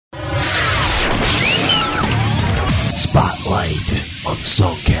Spotlight on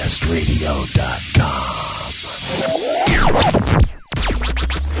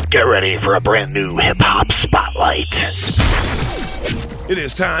songcastradio.com. Get ready for a brand new hip-hop Spotlight. It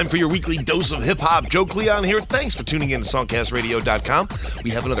is time for your weekly dose of hip-hop. Joe Cleon here. Thanks for tuning in to songcastradio.com. We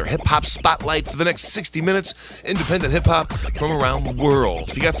have another hip-hop spotlight for the next 60 minutes. Independent hip-hop from around the world.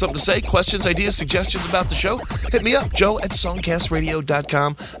 If you got something to say, questions, ideas, suggestions about the show, hit me up, Joe at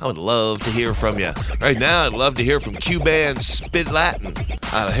songcastradio.com. I would love to hear from you. Right now, I'd love to hear from Quban Spitlatin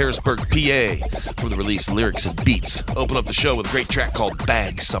out of Harrisburg, PA, for the release Lyrics and Beats. Open up the show with a great track called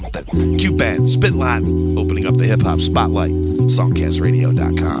Bag Something. Quban Spitlatin opening up the hip-hop spotlight. Songcastradio.com. It's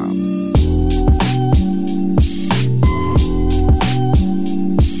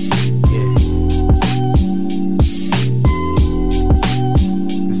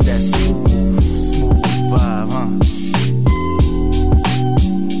that smooth vibe, huh?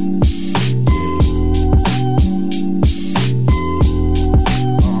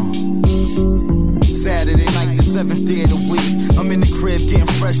 Saturday night, the 7th day of the week. I'm in the crib getting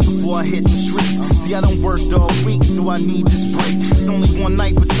fresh before I hit the streets. See, I done worked all week, so I need this break. It's only one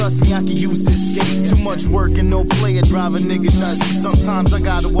night, but trust me, I can use this skate. Too much work and no play, it drive a nigga nuts. Sometimes I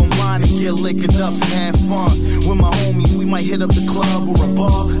gotta unwind and get liquored up and have fun. With my homies, we might hit up the club or a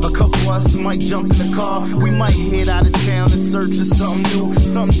bar. A couple of us might jump in the car. We might head out of town in search of something new.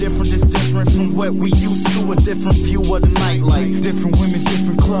 Something different that's different from what we used to. A different view of the nightlife. Different women,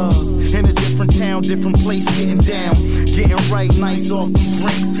 different club. In a different town, different place, getting down. Getting right nice off them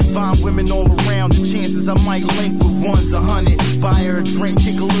drinks. Find women all around. The chances I might link with one's 100. Buy her a drink,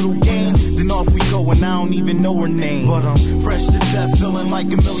 kick a little game. Then off we go and I don't even know her name. But I'm fresh to death, feeling like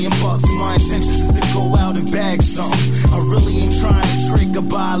 $1 million. My intentions is to go out and bag some. I really ain't trying to trick or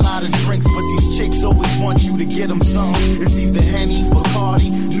buy a lot of drinks, but these chicks always want you to get them some. It's either Henny, Bacardi,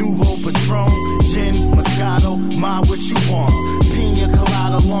 Nouveau, Patron, Gin, Moscato, my what you want. Pina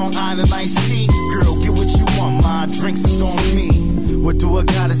Colada, Long Island iced tea. Girl, get what you want, my drinks is on me. What do I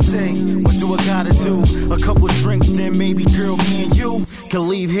gotta say? What do I gotta do? A couple drinks, then maybe, girl, me and you can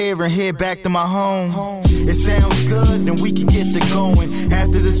leave here and head back to my home. It sounds good, then we can get the going.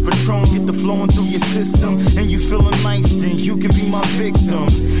 After this Patron, get the flowing through your system. And you feeling nice, then you can be my victim.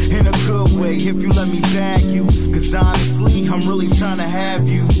 In a good way, if you let me bag you. Cause honestly, I'm really trying to have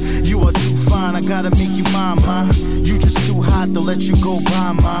you. You are too fine, I gotta make you mine, ma. You just too hot to let you go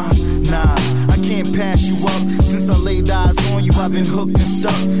by, ma. Nah, I can't pass you up. Since I laid eyes on you, I've been hooked and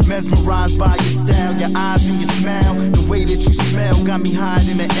stuck. Mesmerized by your style, your eyes and your smile. The way that you smell got me high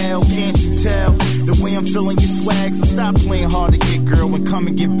in the L, can't you tell? The way I'm feeling your swag, so stop playing hard to get, girl, and come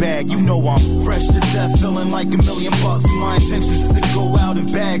and get back. You know I'm fresh to death, feeling like $1 million. My intentions is to go out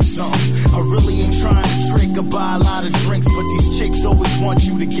and bag some. I really ain't trying to trick or buy a lot of drinks, but these chicks always want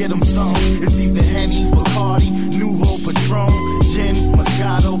you to get them some. It's either Henny, Bacardi, Nouveau, Patron, Gin,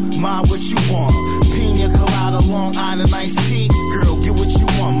 Moscato, my what you want. Pina Colada, Long Island iced tea. Girl, get what you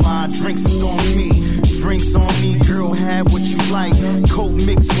want, my drinks is on me. Drinks on me, girl, have what you like. Coke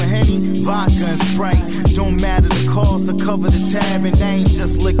mixed with Henny, vodka and Sprite. Don't matter the cost, I cover the tab. And I ain't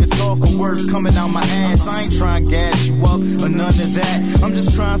just liquor talk or words coming out my ass. I ain't trying to gas you up or none of that. I'm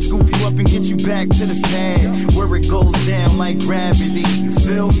just trying to scoop you up and get you back to the pad, where it goes down like gravity. You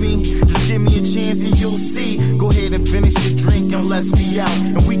feel me? Just give me a chance and you'll see. Go ahead and finish your drink and let's be out.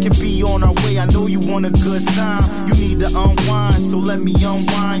 And we can be on our way, I know you want a good time. You need to unwind, so let me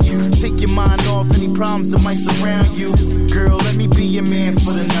unwind you. Take your mind off any problems that might surround you. Girl, let me be your man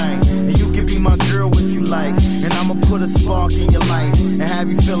for the night. And you can be my girl if you like. And I'ma put a spark in your life and have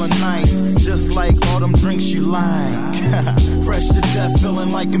you feeling nice, just like all them drinks you like. Fresh to death,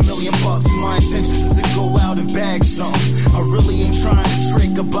 feeling like $1 million. My intentions is to go out and bag some. I really ain't trying to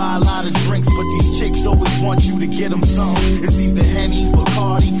trick or buy a lot of drinks, but these chicks always want you to get them some. It's either Henny,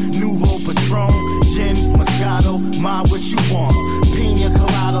 Bacardi, Nouveau, Patron, Gin, Moscato, my what you want. Pina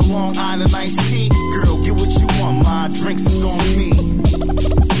Colada, Long Island iced tea. Girl, get what you want, my drinks is on me.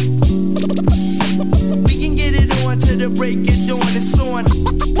 We can get it on to the break it dawn, it's on.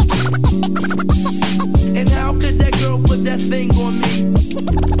 And how could that girl put that thing on me?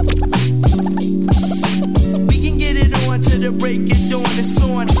 We can get it on to the break it dawn, it's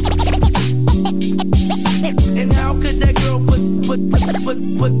on. And how could that girl put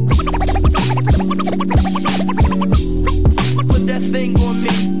that thing on me?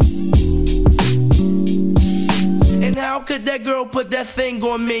 And how could that girl put that thing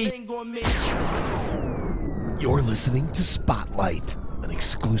on me? You're listening to Spotlight, an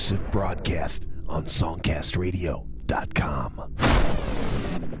exclusive broadcast on songcastradio.com.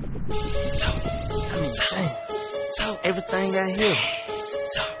 Everything I hear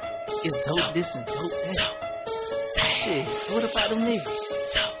is dope, this and dope that. Shit, what about them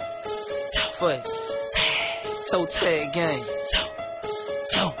niggas? Fuck. Toe tag gang.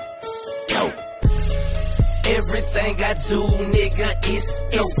 Yo. Everything I do, nigga, is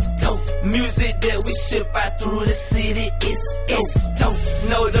dope. Music that we ship out through the city is dope.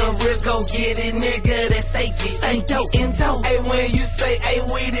 No, them real go get it, nigga, that stay dope. Hey, when you say, hey,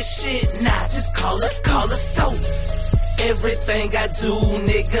 we the shit, nah, just call us dope. Everything I do,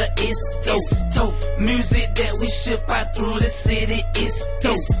 nigga, is dope. Music that we ship out through the city is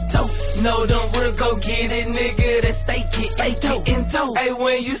dope. No, them real go get it, nigga, that stay dope. Hey,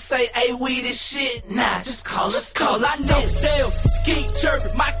 when you say, hey, we the shit, nah, just call us dope. Tail, skeet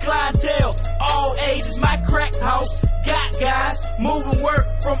chirping, my clientele, all ages, my crack house. Got guys moving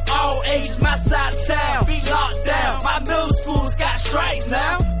work from all ages, my side of town be locked down. My middle schoolers got strikes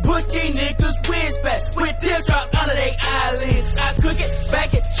now. Put these niggas whiz back with teardrops under their eyelids. I cook it,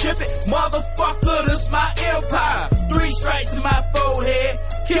 back it, ship it, motherfucker, this my empire. 3 strikes in my forehead,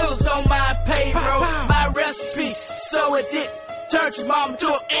 killers on my payroll. My recipe, so it did. Turn your mama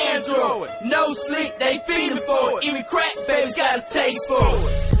to an android. No sleep, they feeding for it. Even crack babies got a taste for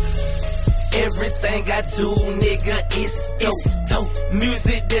it. Everything I do, nigga, is dope.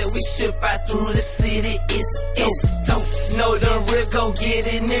 Music that we ship out through the city is dope. No, them real go get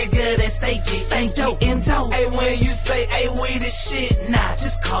it, nigga, that stay dope. Hey, when you say, hey, we the shit, nah,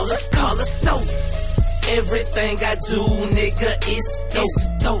 just call us dope. Everything I do, nigga, is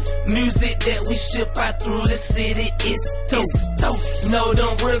dope. Music that we ship out through the city is dope. No,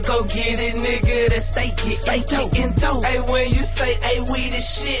 them real go get it, nigga, that stay dope. Hey, when you say, hey, we the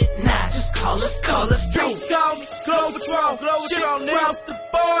shit, nah, just call us dope. Streets call me Global Patrol, across the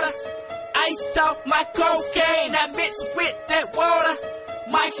border. Ice talk, my cocaine, I mix it with that water.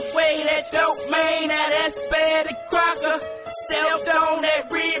 Microwave that dope, man, now that's bad and Crocker. Stepped on that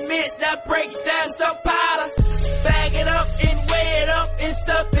remix, now break it down to some powder. Bag it up and weigh it up and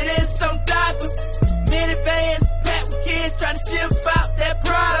stuff it in some diapers. Minivans packed with kids trying to ship out that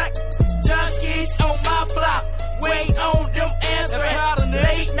product. Junkies on my block, wait on them anthrax.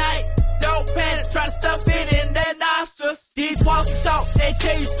 Late nights, don't panic, try to stuff it in their nostrils. These walls can talk, they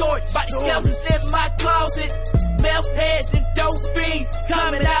tell you stories about the skeletons in my closet. Meth heads and dope fiends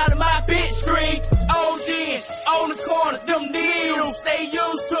coming out of my bitch screen. ODing on the corner, them needles they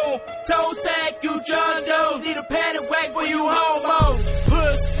used to 'em. Toe tag you John Doe, need a panic whack for you homo.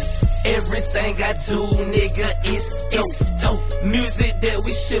 Pussy. Everything I do, nigga, is dope. Music that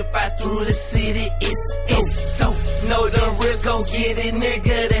we ship out through the city is dope. No, them real go get it,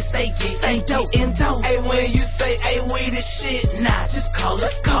 nigga, that stay dope. Hey, when you say, hey, we the shit, nah, just call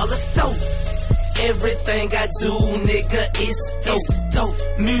us dope. Everything I do, nigga, is dope.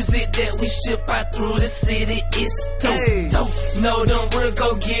 Music that we ship out through the city is dope. No, them real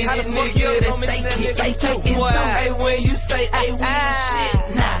go get it, nigga, that stay dope. Hey, when you say, hey, we the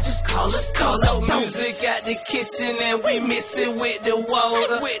shit, nah, just call us dope. Music out the kitchen and we mix it with the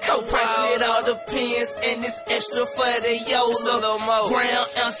water. Compress it all the pins and it's extra for the Yola. Ground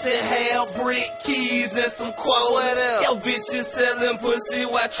ounce and half brick keys and some quarters. Yo, bitches selling pussy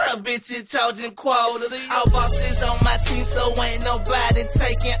while trap bitches charging quarters. Our bosses on my team, so ain't nobody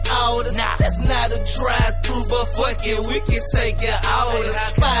taking orders. That's not a drive-through, but fuck it, we can take your orders.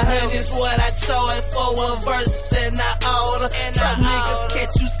 500 is what I charge for one verse and I order. Trap niggas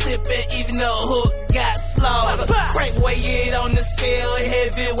catch you slipping, even though hook got slaughtered. Crank weigh it on the scale,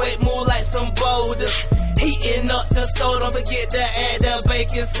 heavyweight move like some boulders. Heating up the stove, don't forget to add the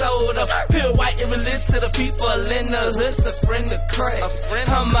baking soda. Pure white and lit to the people in the hood, it's a friend of crack.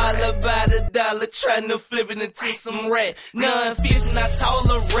 I'm all about $1, trying to flip it into some rat. None 50, not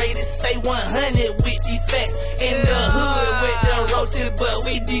tolerated, stay 100 with these facts. In the hood with the roaches, but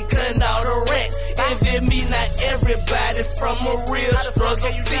we decutting all the rats. Envy me, not everybody from a real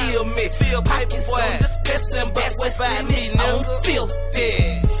struggle, feel me. Pockets so disgusting, but what's in me, nigga,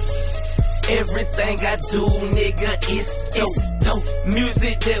 filthy. Everything I do, nigga, is dope.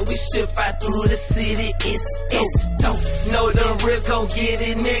 Music that we ship out through the city is dope. No, them real go get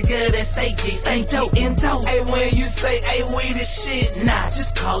it, nigga, that stay dope. Hey, when you say, hey, we the shit, nah,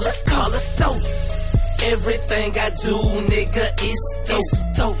 just call us dope. Everything I do, nigga, is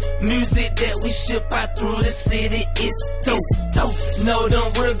dope. Music that we ship out through the city is dope. No,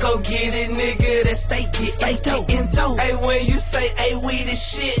 them real go get it, nigga, that stay dope. Hey, when you say, hey, we the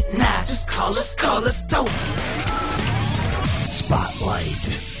shit, nah, just call us dope.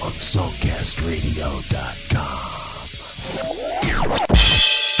 Spotlight on songcastradio.com.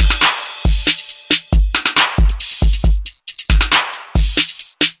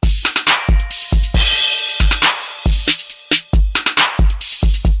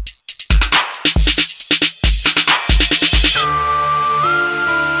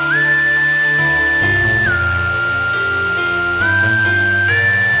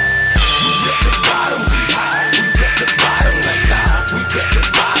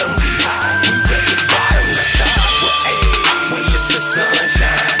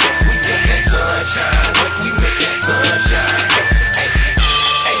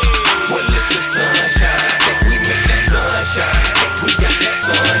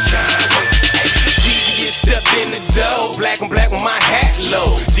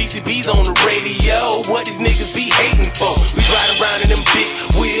 GCB's on the radio. What these niggas be hating for? We ride around in them big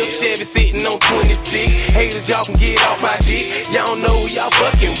wheels, Chevy sitting on 26. Haters, y'all can get off my dick. Y'all don't know who y'all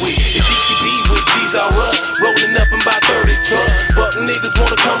fucking with. It's GCB with G's all up, rolling up in about 30 trucks. Fuck niggas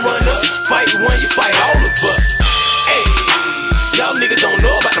wanna come run up, fight one, you fight all of us. Hey, y'all niggas don't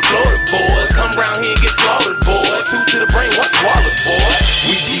know about the Florida boys. Come round here and get slaughtered, boy. 2 to the brain, 1 swallowed, boy.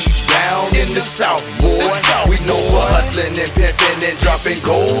 We deep down in the South, boy. We know we're hustling and pimping and dropping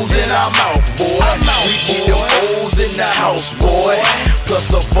goals in our mouth, boy. We keep them O's in the house, boy.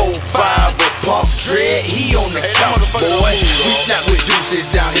 Plus a 4-5 with Pump Dread, he on the couch, boy. We snap with deuces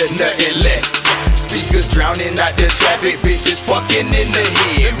down here, nothing less. Speakers drowning out the traffic, bitches fucking in the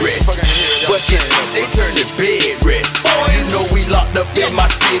headrest. But you see, they turn to bed rest. You know we locked up in my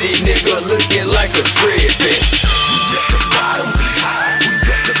city, nigga, looking like a dread vest. We at the bottom, we high. We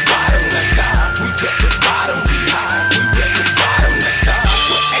at the bottom, let's high. We at the bottom, we high. We at the bottom, let's high.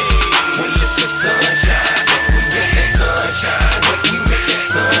 Well, hey, when it's the sunshine, we get that sunshine. When we make that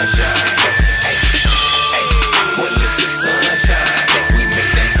sunshine. Hey, hey, when it's the sunshine, we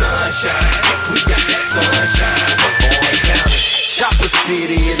make that sunshine. We got that sunshine. Boy, down. Chopper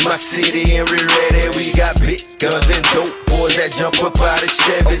City is my city and we ready. We got big guns and dope boys that jump up out of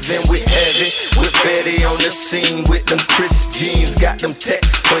Chevys and we heavy. With Betty on the scene with them Chris jeans. Got them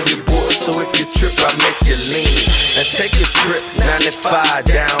texts for you boys, so if you trip I make you lean. Now take a trip 95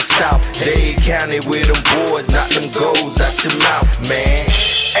 down south, Dade County with them boys. Knock them goals out your mouth, man.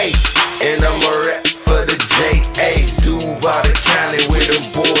 Hey, and I'm a rep for the J.A. Duval County with them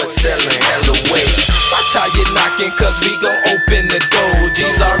boys selling hella weight. Watch how you knocking, cause we gon' open the door.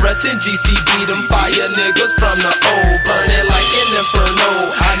 These are us and GCB, them fire niggas from the old. Burning like an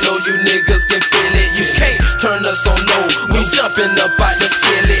inferno. I know you niggas can feel it. You can't turn us on no. We jumping up out the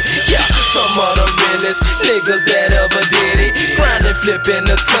skillet. Yeah, some of the realest niggas that ever did it. Grinding, flipping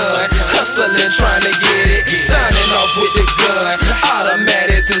the ton. Hustling, trying to get it. Signing off with the gun.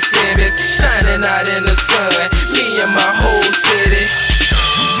 Automatics and Simmons. Shining out in the sun. Me and my whole city.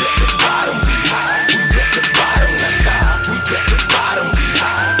 We at the bottom, we high. We at the bottom, let's high. We at the bottom, we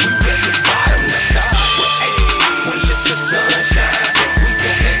high. We at the bottom, let's high. Well, hey, when it's the sunshine, we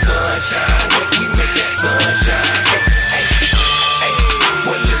get that sunshine. When we make that sunshine. Hey, hey,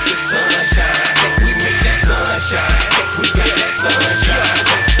 when it's the sunshine, we make that sunshine. We got that sunshine.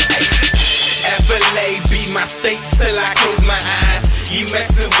 Hey, FLA be my state till I close my eyes. You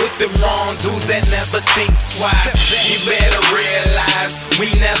messin' with the wrong dudes that never think twice. You better realize we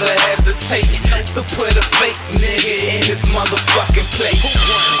never hesitate to put a fake nigga in this motherfucking place.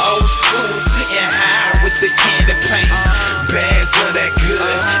 Old school sitting high with the candy paint. Bags of that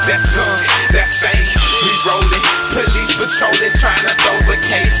good, that's skunk, that's stank. We rollin', police patrolling, trying to throw a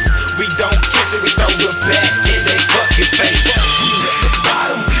case. We don't catch it, we throw it back in they fucking face. We at the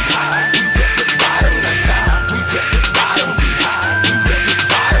bottom, we high. We at the bottom, that's high. We at the bottom, we high. We at the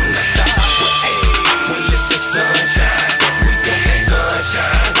bottom, that's high. Well, hey, when it's the sunshine, we get that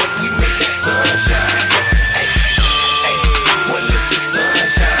sunshine. When we make that sunshine. Hey, hey, when it's the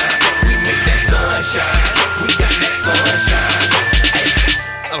sunshine, we make that sunshine. We got that sunshine.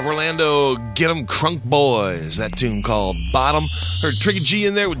 Out of Orlando, get 'em Crunk Boys. That tune called Bottom. Heard Triga G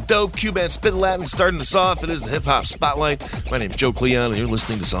in there with Dope, Quban, Spitlatin starting us off. It is the Hip Hop Spotlight. My name's Joe Cleon, and you're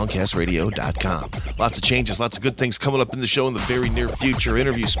listening to SongcastRadio.com. Lots of changes, lots of good things coming up in the show in the very near future.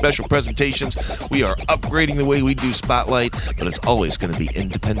 Interviews, special presentations. We are upgrading the way we do Spotlight, but it's always going to be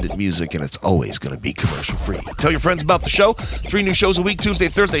independent music, and it's always going to be commercial free. Tell your friends about the show. 3 new shows a week, Tuesday,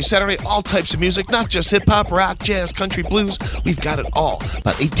 Thursday, Saturday. All types of music, not just hip-hop, rock, jazz, country, blues. We've got it all.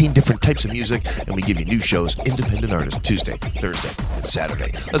 About 18 different types of music, and we give you new shows, independent artists, Tuesday, Thursday, and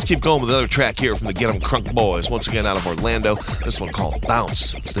Saturday. Let's keep going with another track here from the Get 'em Crunk Boys, once again out of Orlando. This one called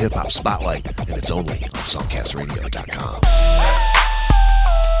Bounce. It's the Hip Hop Spotlight, and it's only on SongcastRadio.com.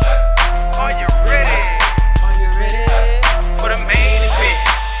 Are you ready? Are you ready? For the main event.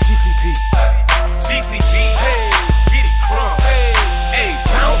 GCP. Hey, get it crunk. Hey,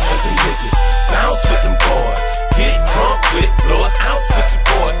 bounce with them niggas, bounce with them boys. Get crunk with it, blow it out with your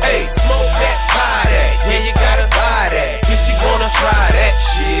boy. Hey, smoke that, buy that, yeah, you gotta buy that. If you wanna try that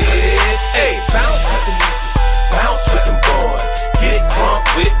shit. Hey, bounce with them niggas, bounce with them boys. Get crunk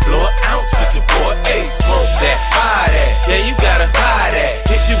with it, blow it out with your boy. Hey, smoke that, buy that, yeah, you gotta buy that.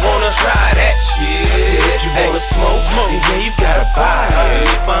 If you wanna try that shit. If you wanna smoke, yeah, you gotta buy it.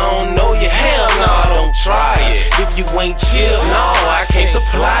 If I don't know you, hell no, don't try it. If you ain't chill, no, I can't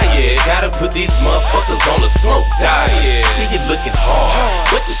supply it. Gotta put these motherfuckers on the smoke diet. See you looking hard,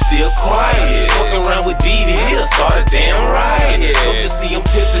 but you still quiet. Walking around with DD, he'll start a damn riot. Don't you see I'm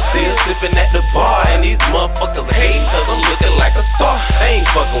tipsy, still sipping at the bar. And these motherfuckers hate cause I'm looking like a star. I ain't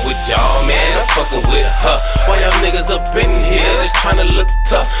fucking with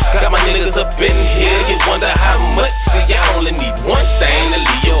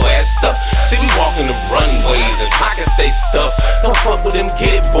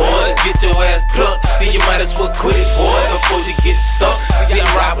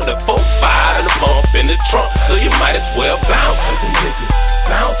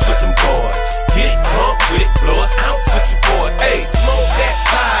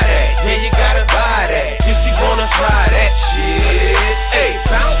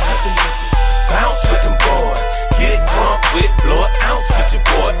with your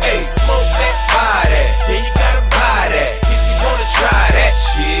boy. Hey, smoke that, buy that. Yeah, you gotta buy that if you wanna try that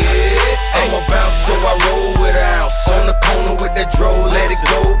shit. I'm a bounce, so I roll with an ounce. On the corner with that dro, let it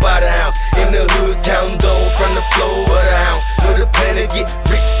go by the ounce. In the hood, counting dough from the flow of the ounce. Know the plan to get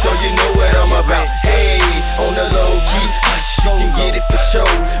rich, so you know what I'm about. Hey, on the low key, hush, you can get it for show.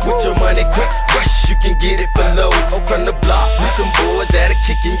 With your money quick, rush, you can get it for low. From the block, with some boys that'll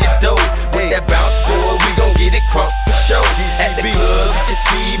kick in your dough. With that bounce boy, we gon' get it crunk for show. At the club, you can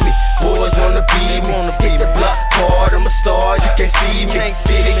see me. Boys wanna be me. Hit the block hard, I'm a star, you can't see me.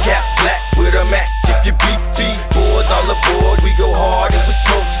 City cap black with a Mac, if you beat G. Boys all aboard, we go hard and we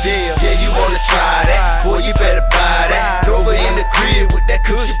smoke shit. Yeah, you wanna try that? Boy, you better buy that. Throw it in the crib with that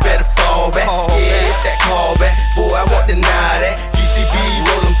kush, you better fall back. Yeah, it's that callback. Boy, I won't deny that. GCB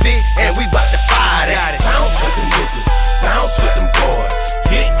rollin' thick, and we bout to fire that. Bounce with them niggas, bounce with them boys.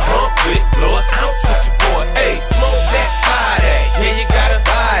 Get crunk with it, blow it, ounce with your boy. Hey, smoke that, buy that. Yeah, you gotta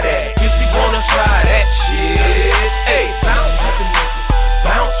buy that if you wanna try that shit. Hey, bounce with them niggas,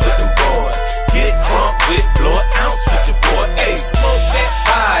 bounce with them boys. Get crunk with it, blow it, ounce with your boy. Hey, smoke that,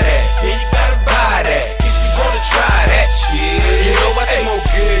 buy that. Yeah, you gotta buy that if you wanna try that shit. You know I smoke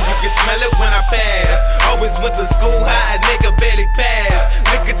good, you can smell it when I pass. Always went to school high, a nigga barely passed.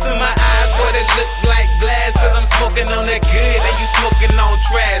 Look into my eyes, boy, they look like glass. Cause I'm smoking on that good and you smoking on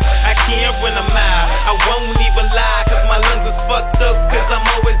trash. I can't run a mile, I won't even lie. Cause my lungs is fucked up, cause I'm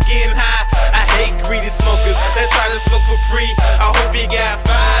always getting high. I hate greedy smokers that try to smoke for free. I hope you got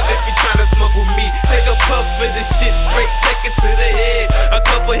 5 if you tryna smoke with me. Take a puff of this shit straight, take it to the head. A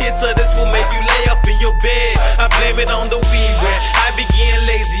couple hits of this will make you lay up in your bed. I blame it on the weed when I begin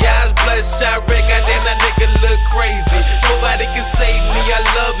lazy. Eyes bloodshot red, goddamn that nigga look crazy. Nobody can save me, I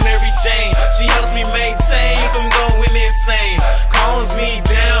love Mary Jane. She helps me maintain from going insane. Calms me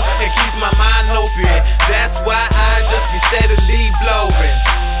down and keeps my mind open. That's why I just be steadily blowing.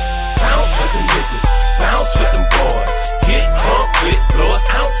 Bounce with them niggas, bounce with them boys. Get crunk with it, blow it,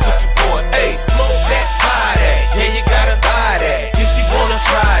 ounce with your boy. Hey, smoke that, buy that. Yeah, you gotta buy that if you wanna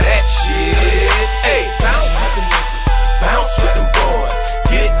try that shit. Hey, bounce with them niggas, bounce with them boys.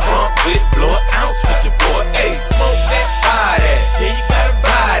 Get crunk with it, blow it, ounce with your boy. Hey, smoke that, buy that. Yeah, you gotta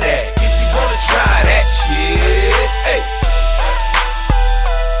buy that if you wanna try that shit. Hey.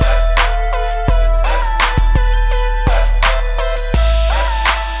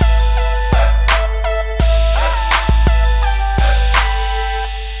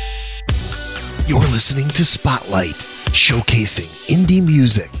 You're listening to Spotlight, showcasing indie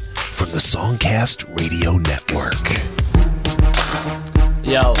music from the Songcast Radio Network.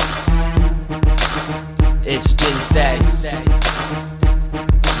 Yo, it's StackZ.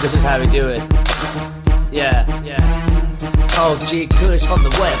 This is how we do it. Yeah. OG Kush from the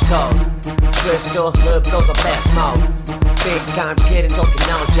West Coast. Crystal Hood blows the best smoke. Big time kid and talking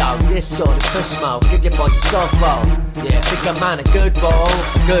no joke. This sort of Kush smoke, give your boys a scuffle. Yeah, think I'm on a good ball,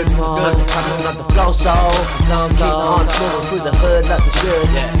 Coming on the flow soul. Keep on moving through the hood like we should.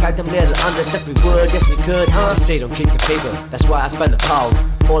 Yeah, crack them little unders if we would, yes we could. Say don't kick the paper, that's why I spend the pole.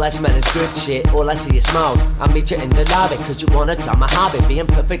 All I smell is good shit, all I see is smoke. I meet you in the lobby, cause you wanna try my hobby. Being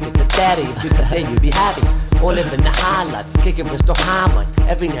perfect is the daddy, if you could play you'd be happy. Or living the high life, kicking Bristol high one.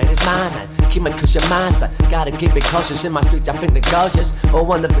 Every night is mine, man. Keep my cushion mindset, gotta keep it cautious. In my streets I think they're gorgeous, or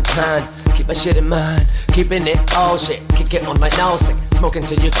one of a kind. Keep my shit in mind, keeping it all shit. Kick it on my nose sick, smoking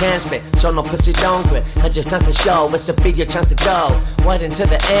till you can't spit. Show no pussy, don't quit, I just have to show. It's a big your chance to go, right into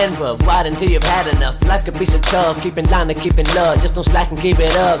the end rough, right until you've had enough. Life could be so tough, keeping down and keeping love. Just don't slack and keep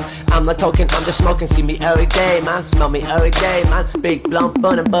it up. I'm not talking, I'm just smoking, see me every day, man. Smell me every day, man. Big blunt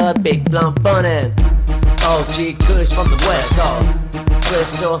bunnin', bud, big blunt bunnin'. OG Kush from the West Coast.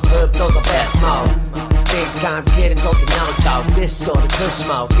 Crystal Hood blows the best smoke. Big time kid and talking no talk. This sort of Kush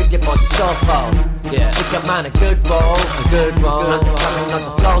smoke, give your boys a soulful. Yeah, think I'm on a good roll. Coming on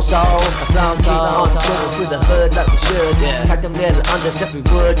the flow soul. Keep on moving through the hood like we should. Yeah, crack them little unders if we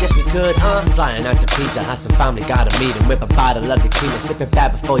would, yes we could. Flying out to pizza, had some family, gotta meet him. Whip a bottle of tequila, sipping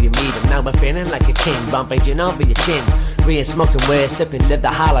bad before you meet him. Now we're feeling like a king, bumping over your chin. Reading, smoking, we're sipping, live the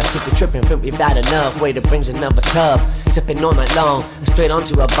highlights, keep it tripping. Think we've had enough, waiter brings another tub. Sipping all night long, straight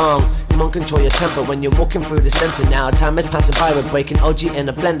onto a bong. Come on, control your temper when you're walking through the center. Now time is passing by, we're breaking OG in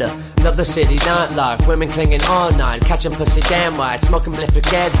a blender. Love the city, nightlife, women clinging all night. Catching pussy damn right, smoking bliss we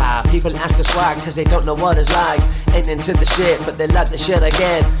get high. People ask us why, cause they don't know what it's like. Ain't into the shit, but they like the shit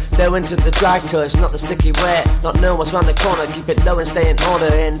again. They're into the dry kush, not the sticky wet. Not knowing what's round the corner, keep it low and stay in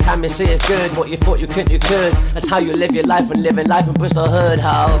order. And time you see it's good, what you thought you couldn't, you could. That's how you live your life and living life in Bristol Hood,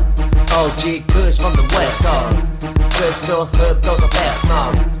 ho. OG Kush from the West Coast. Crystal Hood blows the best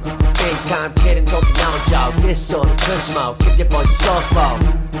smoke. Big time kidding, talking now a joke. This sort of kush smoke, give your boys a softball.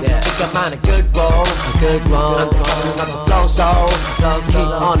 Yeah, think I'm on a good roll, I'm the flow soul. Keep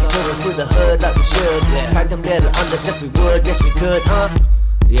on moving through the hood like we should. Yeah, crack them little unders if we would, yes we could,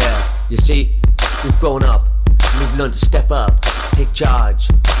 Yeah, you see, we've grown up, we've learned to step up, take charge,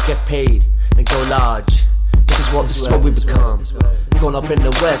 get paid, and go large. This is what we become. Going up in the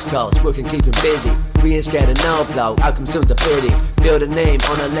West Coast, working, keeping busy. We ain't scared of no blow, outcome soon's a pity. Build a name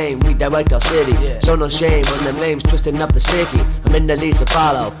on a lane, we direct our city. Show no shame on them lames twisting up the sticky. I'm in the lead to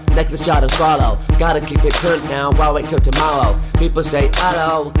follow, necklace shot and swallow. Gotta keep it current now, why wait till tomorrow? People say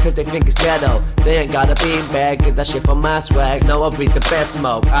hello, cause they think it's ghetto. They ain't got a beanbag, get that shit from my swag. No, I breathe the best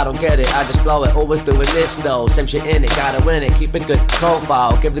smoke, I don't get it, I just blow it. Always doing this though, same shit in it, gotta win it. Keep it good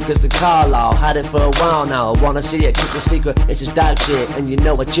profile, give the goods to Carlo. Had it for a while now, wanna see it, keep the secret. It's just dog shit, and you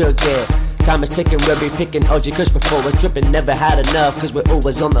know what you'll get. Time is ticking, we'll be picking OG Kush before we're tripping. Never had enough, cause we're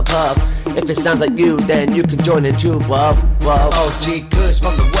always on the puff. If it sounds like you, then you can join in too, bruv. OG Kush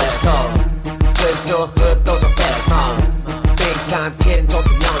from the West Coast. Crystal hood, those are best moms. Big time kidding,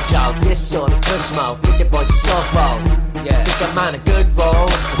 talking no joke. This sort of Kush smoke, with your boys a softball. Yeah, think I'm on a good roll,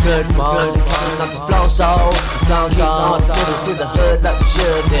 Coming up the flow soul, moving through the hood like we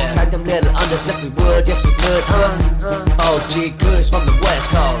should. Yeah, crack them little unders if we would, yes we could. OG Kush from the West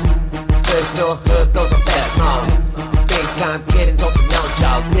Coast. Crystal hood, those are best moms. Big time kidding, talking no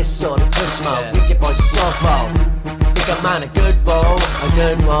joke. This sort of Kush smoke, with your boys a softball. Think I'm on a good roll,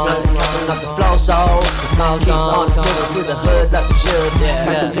 Coming up the flow soul, moving through the hood like we should.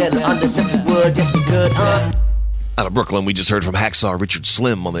 Crack them little unders if we would, yes we could. Out of Brooklyn, we just heard from Haxaw Richard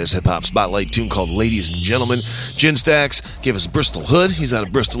Slim on this hip-hop spotlight tune called Ladies and Gentlemen. Jen Stacks gave us Bristol Hood. He's out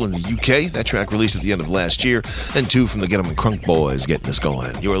of Bristol in the UK. That track released at the end of last year. And two from the Get 'em and Crunk Boyz getting us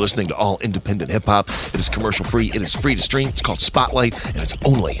going. You are listening to all independent hip-hop. It is commercial-free. It is free to stream. It's called Spotlight, and it's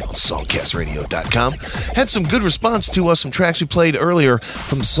only on songcastradio.com. Had some good response to some tracks we played earlier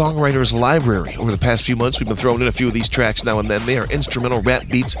from the Songwriter's Library. Over the past few months, we've been throwing in a few of these tracks now and then. They are instrumental rap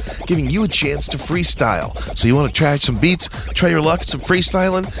beats, giving you a chance to freestyle. So you want to try some beats, try your luck at some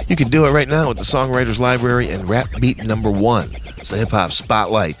freestyling? You can do it right now at the Songwriter's Library and rap beat number 1. It's the Hip Hop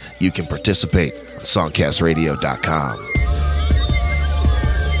Spotlight. You can participate on songcastradio.com.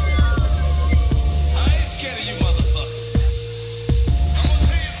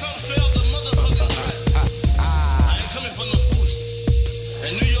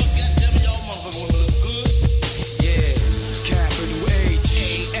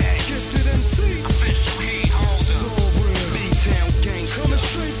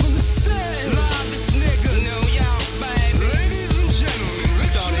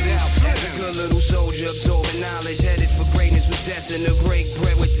 To break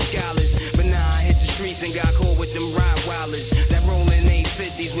bread with the scholars, but now I hit the streets and got caught with them Rottweilers that rolling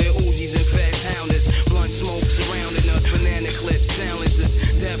 850s with Uzis and fast hounders. Blunt smoke surrounding us, banana clips, silencers.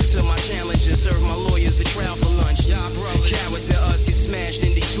 Deaf to my challenges, serve my lawyers a trial for lunch. Y'all brothers, cowards to us get smashed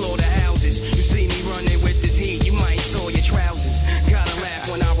in these slaughterhouses. You see me running with this heat, you might soil your trousers. Gotta laugh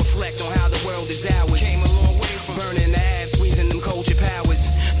when I reflect on how the world is ours. Came a long way from burning the ass, squeezing them culture powers,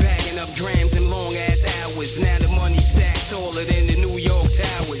 bagging up grams in long ass hours. Now the money stacked taller than the New York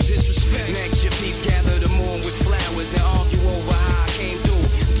towers. Disrespect. Next your peeps gather the moon with flowers and argue over how I came through.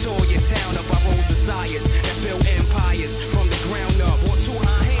 Tore your town up, I rose messiahs that built empires from the ground up. Or two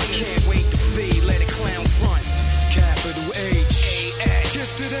high hands. I can't wait to feed, let a clown front. Capital H A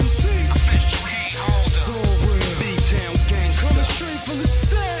Gifted MC. Official hate holder. So real. B-Town gang coming straight from the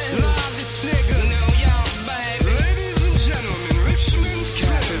stage. Live this nigga. New York, baby. Ladies and gentlemen, Richmond.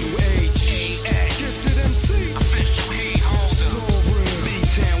 Capital H A Gifted MC. Official hate holder. So real.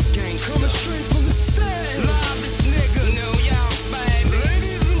 B-Town gang coming straight from the stage. Live this nigga. New York, baby.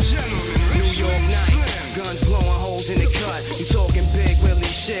 Ladies and gentlemen, New York nights. Guns blowing holes in the cut. You talking big Willie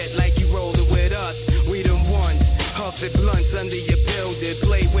shit like you rolling with us. We them ones. Huffing blunts under your building.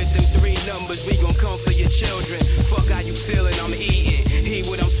 Play with them 3 numbers. We gon' come for your children. Fuck how you feeling, I'm eating. Hear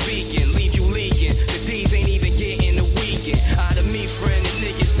what I'm speaking. Leave you leaking. The D's ain't even getting the weekend. Out of me, friend, the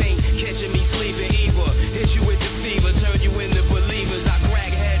niggas ain't catching me sleeping either. Hit you with the fever, turn you into believers. I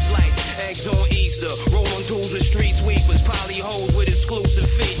crack heads like eggs on Easter. Roll on dudes with street sweepers. Poly hoes with exclusive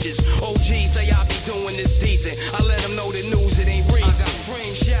features. OG say I be doing this decent. I let them know the news, it ain't recent. I got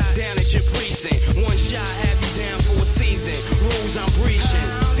frame shot down at your precinct. One shot have you down for a season. Rules I'm breaching.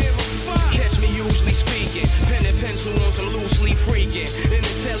 I don't give a fuck. Catch me usually speaking. Pen and pencil on some loosely freaking. In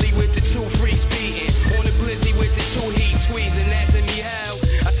the telly with the 2 freaks beating. On the blizzy with the 2 heat squeezing. Asking me how,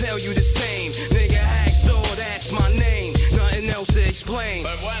 I tell you the same. Nigga Haxaw, that's my name. Nothing else to explain.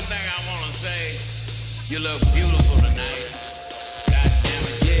 But one thing I wanna say, you look beautiful tonight. God damn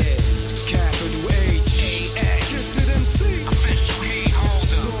it. Yeah.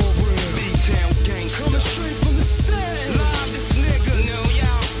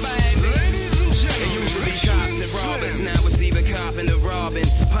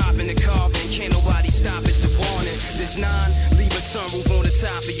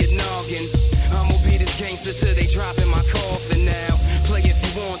 top of your noggin. I'ma be this gangster till they drop in my coffin now. Play if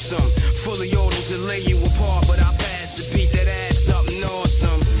you want some. Full of yodels that lay you apart, but I pass the beat that adds something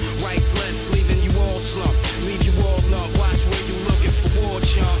awesome. Rights, lefts, leaving you all slumped. Leave you all lump. Watch where you looking for war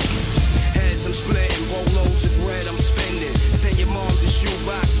chunk. Heads I'm splitting, roll loads of bread I'm spending. Send your mom's a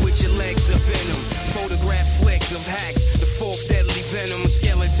shoebox with your legs up in them. Photograph flick of hacks, the fourth deadly venom.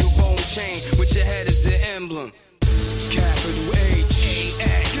 Skeleton bone chain with your head as the emblem. Capital H,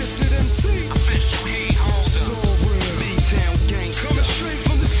 A-X, gifted MC, official heat holder, so real, B-Town gangster, coming straight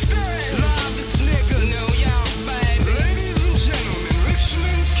from the stand, live this nigga, know y'all baby, ladies and gentlemen,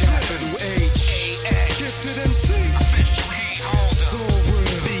 Richmond, capital H, A-X, gifted MC, official heat holder, so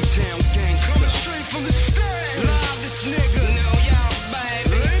real, B-Town gangster, coming straight from the stand, live this nigga, know y'all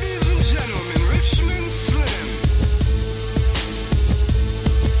baby, ladies and gentlemen, Richmond Slim.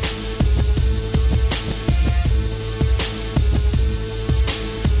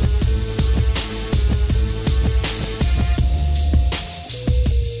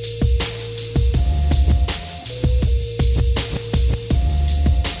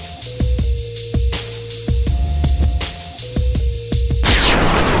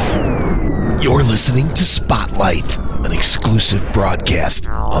 You're listening to Spotlight, an exclusive broadcast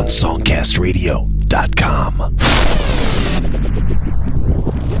on songcastradio.com.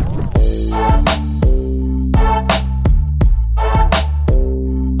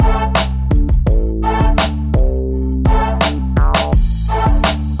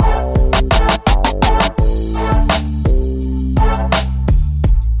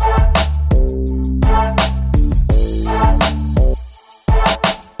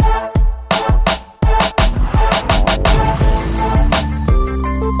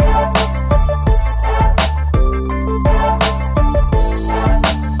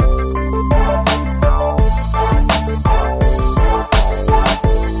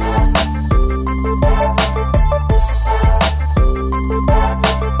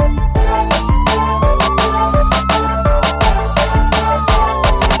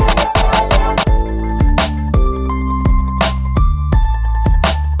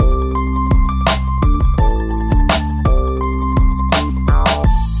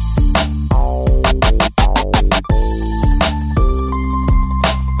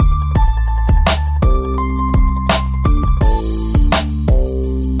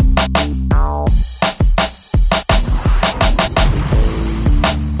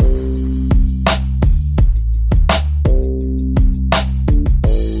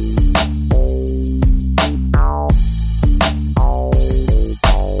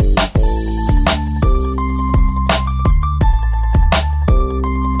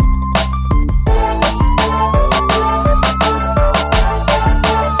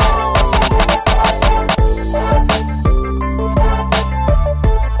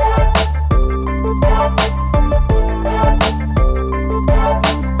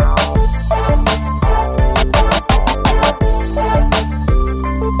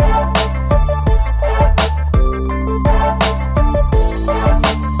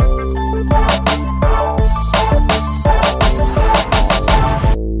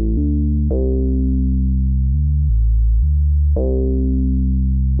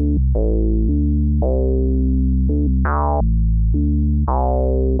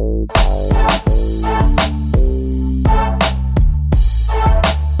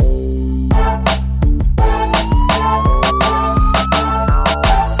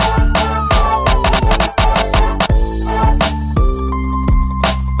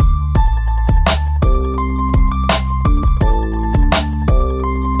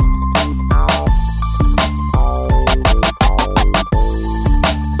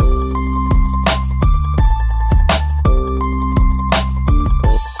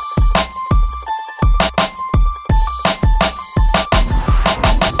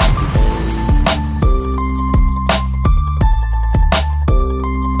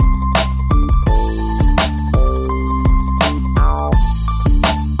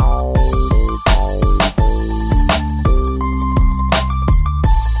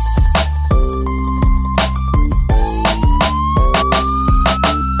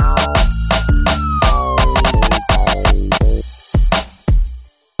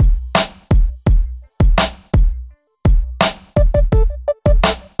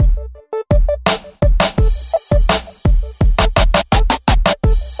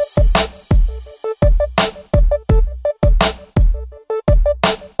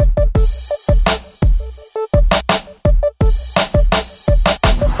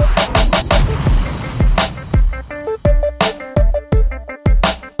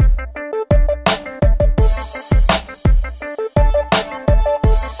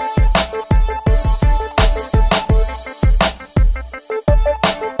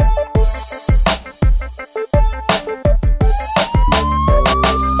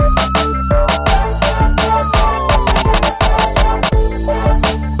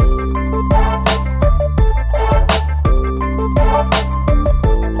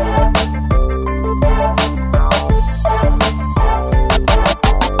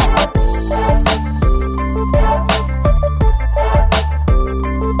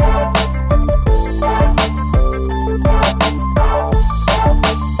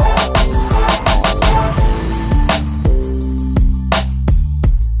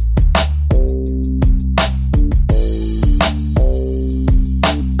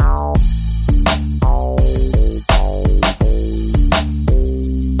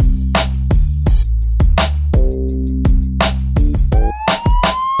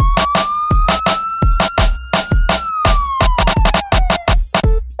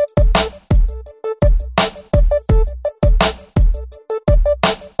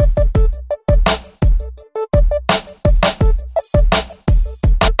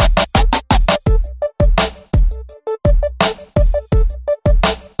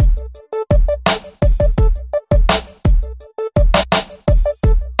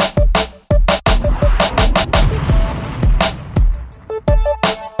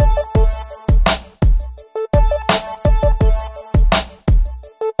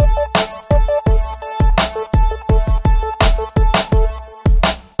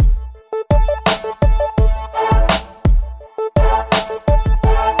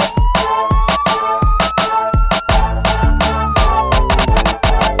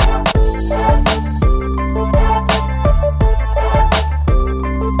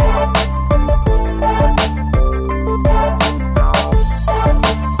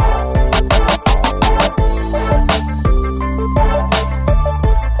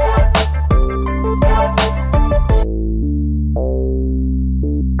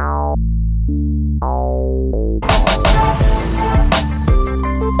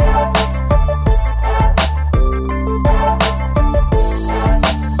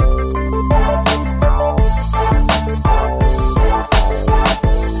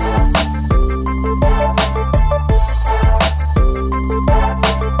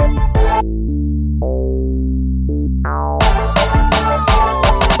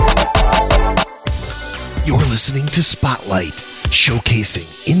 listening to Spotlight, showcasing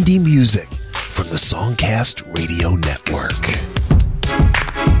indie music from the Songcast Radio Network.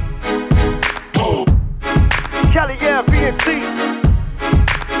 Kelly, yeah, BNT.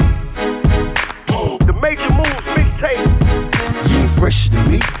 The Major Moves mixtape. You ain't fresher than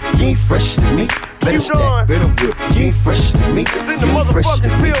me, you ain't fresher than me. Better stack, better whip. You ain't fresher than me, you ain't fresher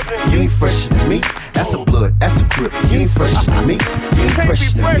than me. You ain't fresher than me. That's a blood, that's a grip. You ain't fresher than me, you ain't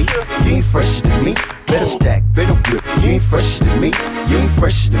fresher than me. You ain't fresher than me. Better stack, better whip. You ain't fresher than me, you ain't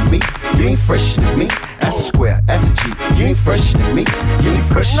fresher than me. You ain't fresher than me. That's a square, that's a G. You ain't fresher than me, you ain't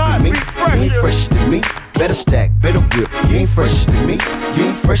fresher than me. You ain't fresher than me. Better stack, better whip. You ain't fresher than me, you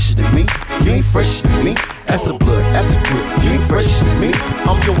ain't fresher than me. You ain't fresher than me. That's a blood, that's a grip. You ain't fresher than me.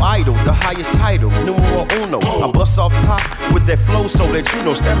 I'm your idol, the highest title, numero uno. I bust off top with that flow so that you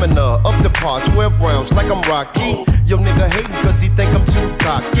know stamina up the par, 12 rounds like I'm Rocky. Yo nigga hating cause he think I'm too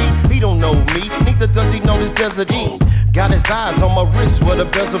cocky. He don't know me, neither does he know this Desert E. Got his eyes on my wrist where the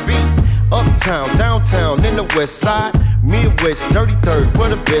bezel be. Uptown, downtown, in the west side, Midwest, 33rd, where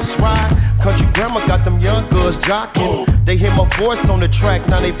the best ride. Country grandma got them young girls jocking. They hear my voice on the track,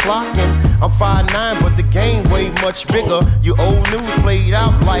 now they flocking. I'm 5'9", but the game way much bigger. You old news played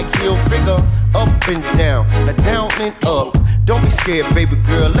out like heel figure. Up and down, now down and up. Don't be scared, baby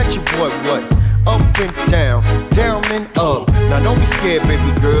girl, let your boy what? Up and down and up. Now don't be scared,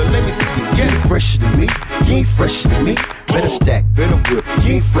 baby girl, let me see you. Yes. You ain't fresher than me, you ain't fresher than me. Better stack, better whip.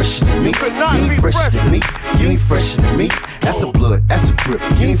 You ain't fresher than me, you ain't fresher than me. You ain't fresher than me. That's a blood, that's a grip.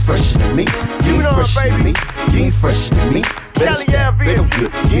 You ain't fresher than me, you ain't fresher than me. You ain't fresher than me. Better stack, better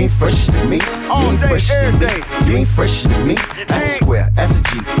whip. You ain't fresher than me, you ain't fresher than me. You ain't fresher than me. That's a square, that's a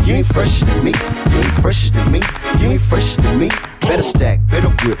G. You ain't fresher than me, you ain't fresher than me. You ain't fresher than me. Better stack, better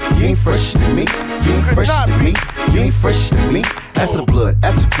whip. You ain't fresher than me, you ain't fresher than me. You ain't fresher than me. That's a blood,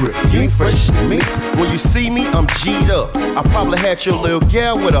 that's a grip. You ain't fresher than me. When you see me, I'm G'd up. I probably had your little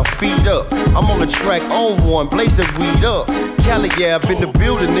gal with her feet up. I'm on the track on one, blaze that weed up. Cali, yeah, I've in the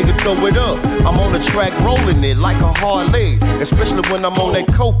building, nigga, throw it up. I'm on the track rolling it like a Harley. Especially when I'm on that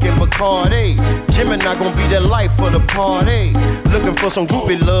Coke and Bacardi. Gemini gon' be that life for the party. Looking for some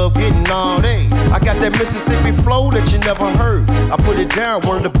groupie love, getting all day. I got that Mississippi flow that you never heard. I put it down,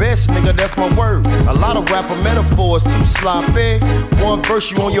 one of the best, nigga, that's my word. A lot of rapper metaphors, too sloppy. One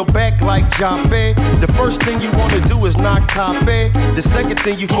verse, you on your back like Joppy. The first thing you wanna do is not copy. The second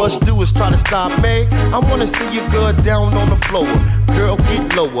thing you must do is try to stop me. I wanna see you go down on the floor. Girl,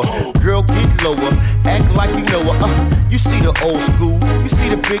 get lower. Girl, get lower. Act like you know her. You see the old school. You see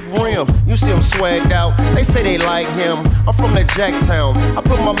the big rim. You see him swagged out. They say they like him. I'm from that Jacktown. I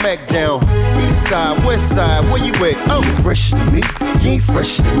put my Mac down. East side, west side, where you at? Oh, you ain't fresher than me. You ain't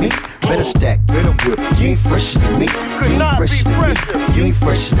fresher than me. Better stack, better whip. You ain't fresher than me. You ain't fresher than me. You ain't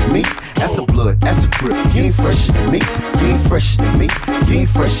fresher than me. That's a blood, that's a grip. You ain't fresher than me. You ain't fresher than me. You ain't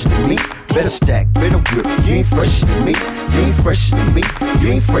fresher than me. Better stack, better whip. You ain't fresher than me. You ain't fresher than me.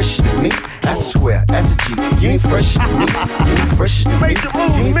 You ain't fresher than me. That's a square, that's a G. You ain't fresher than me. You ain't fresher than me.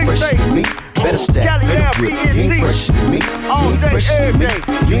 You ain't fresher than me. Better stack, better whip. You ain't fresher than me. You ain't fresher than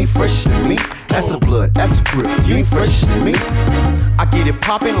me. You ain't fresher than me. That's a blood, that's a grip. You ain't fresher than me. I get it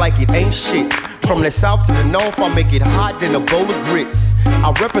poppin' like it ain't shit. From the south to the north, I make it hot than a bowl of grits.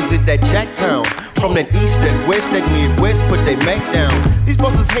 I represent that Jacktown. From that east, that west, that midwest, put they Mac down. These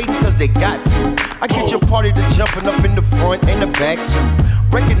busters hating cause they got to. I get your party to jumping up in the front and the back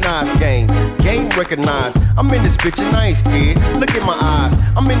too. Recognize game recognize. I'm in this bitch and I ain't scared. Look at my eyes,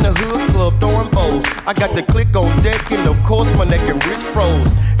 I'm in the hood club throwing bowls. I got the click on deck and of course my neck and wrist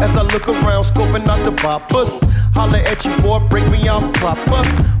froze. As I look around scoping out the boppers. Holla at you boy, break me out proper.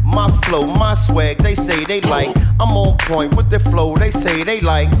 My flow, my swag, they say they like. I'm on point with the flow, they say they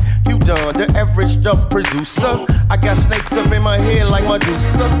like. Huedon, the average up producer. I got snakes up in my head like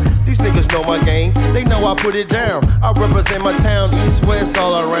Medusa. These niggas know my game, they know I put it down. I represent my town, east, west,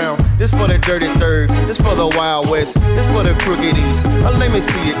 all around. This for the dirty third, this for the wild west, this for the crooked east. Let me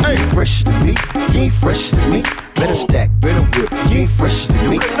see it. You ain't fresher than me, you ain't fresher than me. Better stack, better whip. You ain't fresher than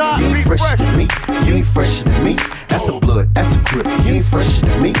me. You ain't fresher than me. You ain't fresher than me. That's a blood, that's a grip. You ain't fresher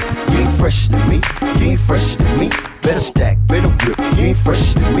than me. You ain't fresher than me. You ain't fresher than me. Better stack, better whip. You ain't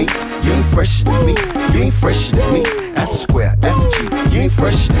fresher than me. You ain't fresher than me. You ain't fresher than me. That's a square, that's a G. You ain't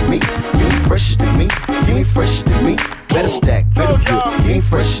fresher than me. You ain't fresher than me. You ain't fresher than me. Better stack, better whip. You ain't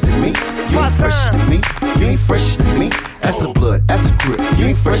fresher than me. You ain't fresher than me. You ain't fresher than me. That's a blood, that's a grip. You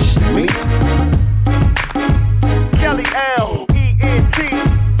ain't fresher than me. Kelly L-E-N-T.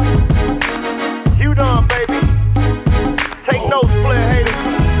 Huedon, baby. Take notes, player haters.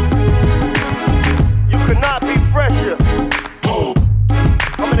 You could not be fresher.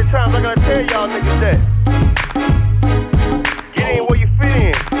 How many times I gotta tell y'all niggas that?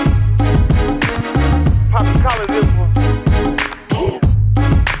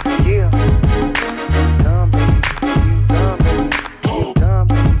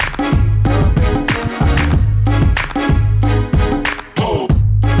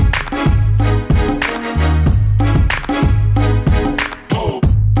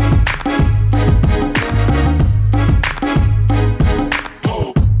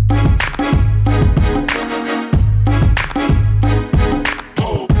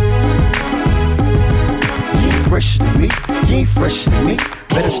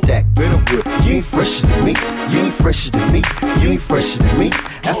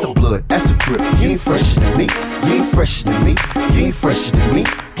 That's a blood, that's a grip. You ain't fresher than me. You ain't fresher than me. You ain't fresher than me.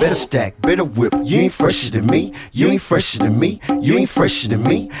 Better stack, better whip. You ain't fresher than me. You ain't fresher than me. You ain't fresher than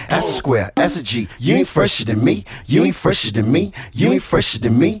me. That's a square, that's a G. You ain't fresher than me. You ain't fresher than me. You ain't fresher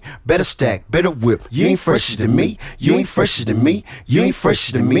than me. Better stack, better whip. You ain't fresher than me. You ain't fresher than me. You ain't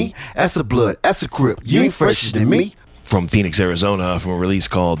fresher than me. That's a blood, that's a crip. You ain't fresher than me. From Phoenix, Arizona, from a release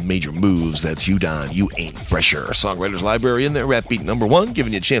called Major Moves, that's Huedon, You Ain't Fresher. Songwriter's Library in there, rap beat number 1,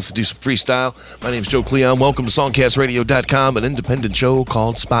 giving you a chance to do some freestyle. My name's Joe Cleon. Welcome to SongcastRadio.com, an independent show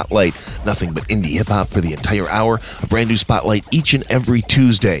called Spotlight. Nothing but indie hip-hop for the entire hour. A brand new Spotlight each and every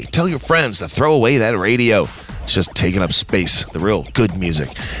Tuesday. Tell your friends to throw away that radio. It's just taking up space. The real good music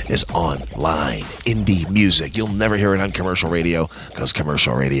is online. Indie music. You'll never hear it on commercial radio because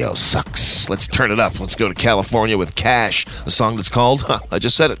commercial radio sucks. Let's turn it up. Let's go to California with Cash. A song that's called, I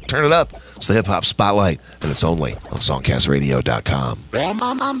just said it, Turn It Up. It's the Hip Hop Spotlight, and it's only on SongcastRadio.com.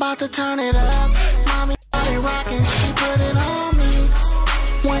 I'm about to turn it up. Mommy body rocking, she put it on me.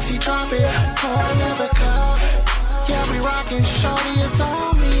 When she drop it, pour another cup. Yeah, we rocking, shorty, it's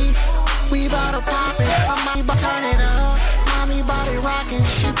on me. We bout to pop it, I'm about to turn it up. Mommy body rocking,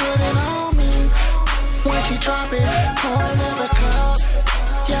 she put it on me. When she drop it, pour another cup.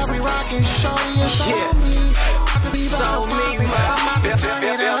 Yeah, we rocking, shorty, it's on me. We bout to pop it, I'm about to turn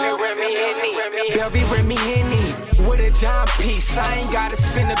it up. Belvy Remy Henny with a dime piece. I ain't gotta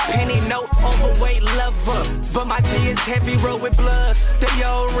spend a penny, no overweight lover. But my D is heavy, roll with bloods. They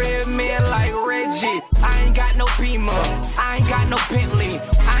old red men like Reggie. I ain't got no Beamer, I ain't got no Bentley,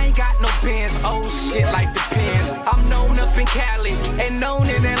 I ain't got no Benz. Oh shit, like the Pens. I'm known up in Cali and known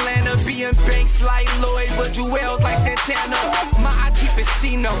in Atlanta, being banks like Lloyd, but Jewels like Santana. I keep it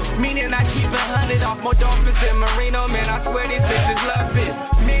C-no, meaning I keep 100 off more Dolphins than Marino. Man, I swear these bitches love it.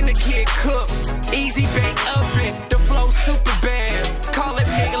 Man, the kid cook, easy bake oven. The flow super bad, call it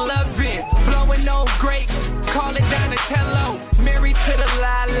McLovin. Blowing on grapes, call it Donatello. Married to the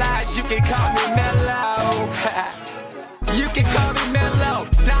lies, you can call me Mellow. You can call me Mellow.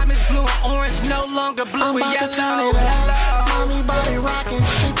 Diamonds blue and orange, no longer blue I'm and about yellow. to turn it up. Mommy body rocking,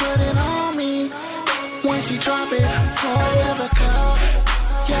 she put it on me. When she drop it, pour another cup.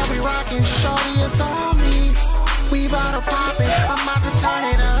 Yeah, we rocking, shorty, it's on me. We bout to pop it, I'm about to turn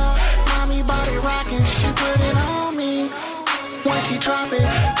it up. Mommy body rocking, she put it on me. When she drop it,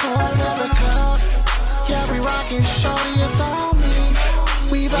 pour another cup. Yeah, we rocking, shorty, it's on me.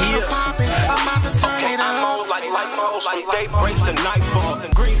 We bout to pop it, I'm about to turn it up. Like they break the nightfall.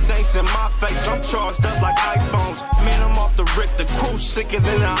 Green Saints in my face, I'm charged up like iPhones. Man, I'm off the Rick, the crew sicker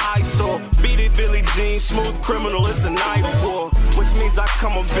than an eyesore. Beat it, Billie Jean, smooth criminal, it's a night war. Which means I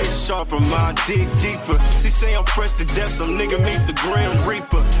come a bit sharper, my dig deeper. She say I'm fresh to death, so nigga meet the Grim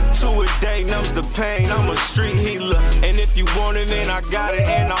Reaper. 2 a day numbs the pain, I'm a street healer. And if you want it, then I got it,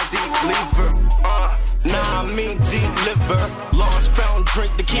 and I'll deep lever. Nah, I mean deep liver. Large fountain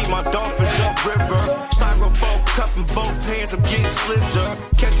drink to keep my dolphins upriver. Styrofoam cup in both hands, I'm getting slizzer.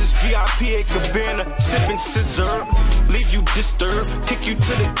 Catch this VIP at Cabana, sipping scissor. Leave you disturbed, kick you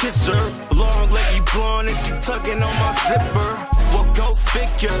to the kisser. Long leggy blonde and she tugging on my zipper. Well, go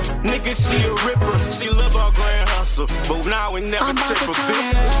figure, nigga, she a ripper. She love our grand hustle, but now we never tip a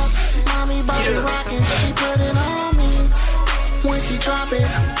bitch. Mommy body rocking, she put it on me. When she drop it,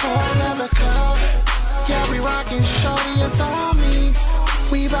 pour another cup. Yeah, we rockin', shorty, it's on me.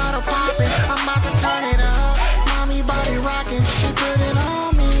 We bout to pop it, I'm about to turn it up. Mommy body rockin', she put it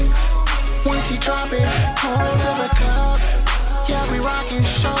on me. When she drop it, pour another cup. Yeah, we rockin',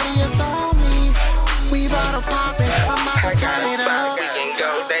 shorty, it's on me. We bout to pop it, I'm about to turn it up. We can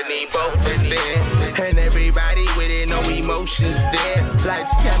go, they need both of them. And everybody with it, no emotions there.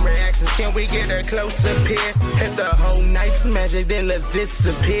 Lights, camera, actions, can we get a close-up here? If the whole night's magic, then let's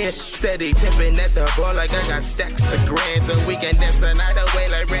disappear. Steady tipping at the bar like I got stacks of grands. And we can dance the night away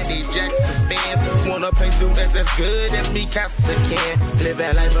like Randy Jackson fans. Wanna play through this as good as me Casa can.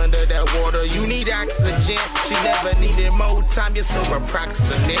 Living life under that water, you need oxygen. She never needed more time, you're so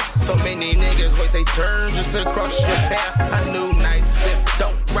approximate. So many niggas wait they turn just to cross your path. A new nice fit,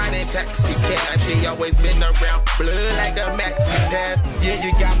 don't ride in taxi cab. She always been around, blood like a maxi pass. Yeah,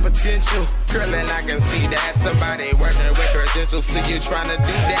 you got potential, girl, and I can see that. Somebody working with credentials, see you tryna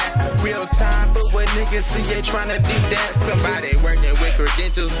do that. Real time, but what niggas see you tryna do that. Somebody working with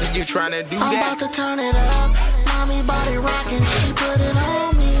credentials, see you tryna do that. I'm about to turn it up. Mommy body rocking, she put it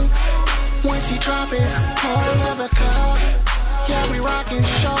on me. When she drop it, pour another cup. Yeah, we rockin',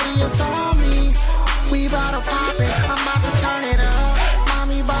 shorty, it's on me. We bout to pop it, I'm about to turn it up.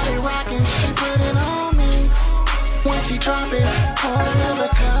 Mommy body rockin', she put it on me. When she drop it, pour another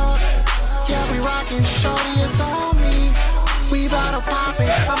cup. Yeah, we rockin', shorty, it's on me. We bout to pop it,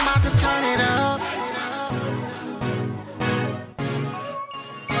 I'm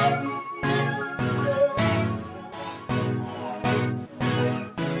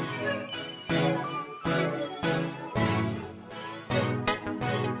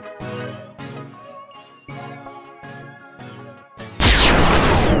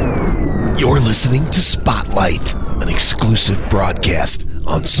You're listening to Spotlight, an exclusive broadcast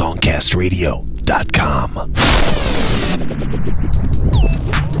on songcastradio.com.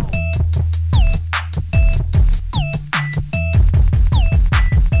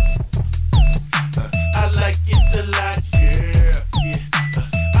 I like it a lot, yeah, yeah.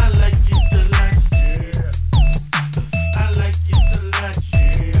 I like it a lot, yeah. I like it a lot,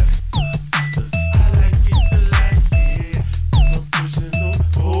 yeah. I like it a lot, yeah. My personal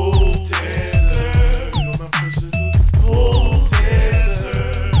pole dancer. You're my personal pole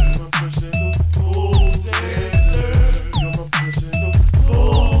dancer. You're my personal pole dancer. You're my personal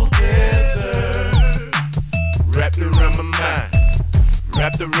pole dancer. Wrapped around my mind,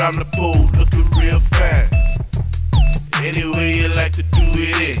 wrapped around the pole, looking real fine. Any way you like to do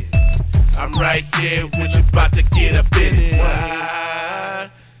it in, I'm right there when you about to get up in it. Why?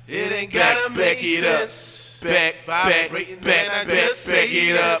 It ain't gotta back it up. Back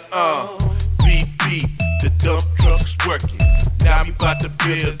it up. Beep, beep, the dump truck's working. Now we about to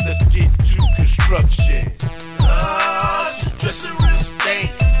build, let's get to construction. Oh, she dressing real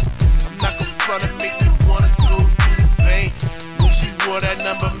stank. I'm not gonna front and make me wanna go to the bank. When she wore that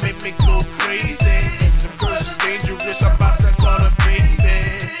number, made me go crazy. The girl's dangerous, I'm about to call her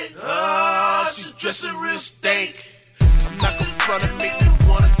baby. Oh, she dressing real stank. I'm not gonna front and make me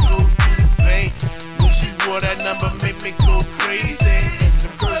wanna go to the bank. When she wore that number, made me go crazy. The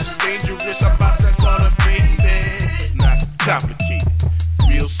girl's dangerous, I'm about to call her baby. Not complicated,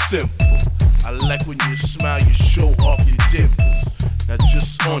 real simple. I like when you smile, you show off your dimples. Not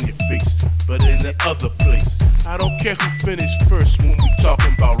just on your face, but in the other place. I don't care who finished first when we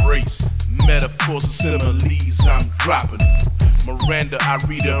talking about race. Metaphors and similes, I'm dropping them. Miranda, I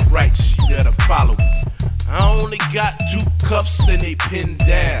read her and write, she let her follow me. I only got 2 cuffs and they pinned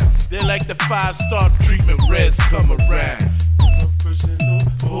down. They're like the 5-star treatment, Reds come around. You're my personal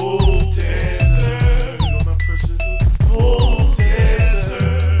pole dancer. You're my personal pole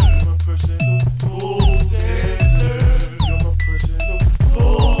dancer. You're my personal pole dancer. You're my personal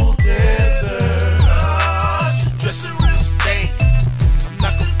pole dancer. Oh, she dressing real stank. I'm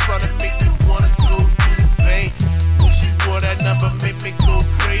not gonna front and make me wanna go to the bank. When she wore that number, made me go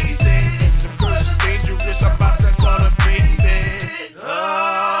crazy. The girl's dangerous, I'm about to call her baby.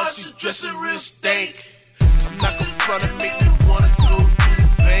 Oh, she dressing real stank. I'm not gonna front and make me wanna go to the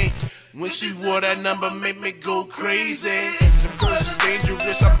bank. When she wore that number, made me go crazy. The girl's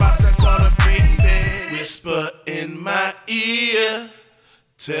dangerous, I'm about to call her baby. Whisper in my ear,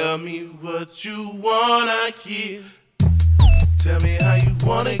 tell me what you wanna hear. Tell me how you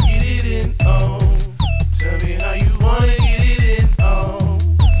wanna get it in, oh. Tell me how you wanna get it in, oh.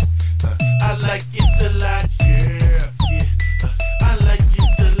 I like it a lot, yeah, yeah. I like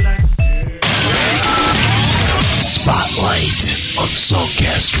it a lot, yeah. Spotlight on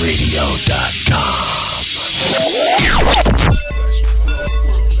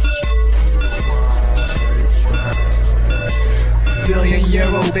songcastradio.com. Billion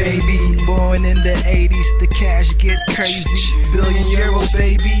euro baby, born in the 80s, the cash get crazy. Billion euro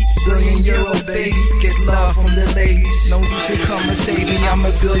baby, billion euro baby, get love from the ladies. No need to come and save me, I'm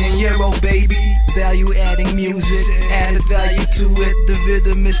a billion euro baby. Value adding music, added value to it. The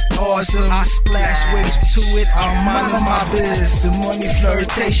rhythm is awesome, I splash waves to it, I'm minding my biz. The money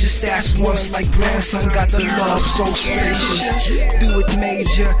flirtatious, that's once like grandson, got the love so spacious. Do it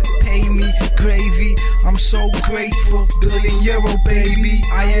major, pay me gravy, I'm so grateful. Billion euro baby,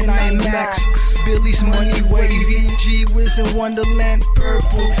 I am Max, Billy's money wavy. G Wiz in Wonderland,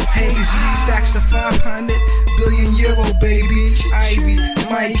 purple, hazy. Stacks of 500, billion euro baby. Ivy,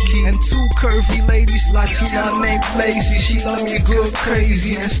 Mikey, and 2 curvy ladies, Latina named Lacey. She love me good,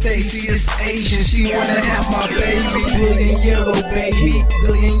 crazy, and Stacy is Asian. She wanna have my baby. Billion euro baby,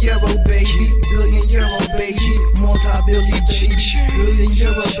 billion euro baby, billion euro baby, multi-billy baby. Billion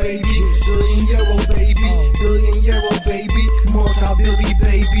euro baby, billion euro baby, billion euro baby, multi-billy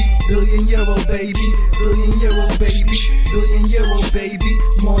baby. Billion euro baby, billion euro baby, billion euro baby,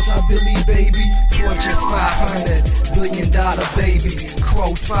 multi-billy baby. Fortune 500, $1 billion baby.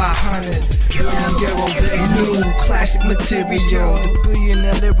 Quote 500, billion euro baby. New classic material, the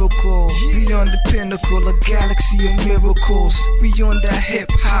billionaire lyrical. Beyond the pinnacle, a galaxy of miracles. Beyond the hip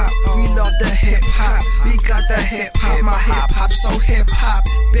hop, we love the hip hop. We got the hip hop, my hip hop so hip hop.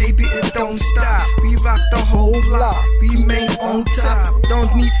 Baby, it don't stop. We rock the whole block. We main on top.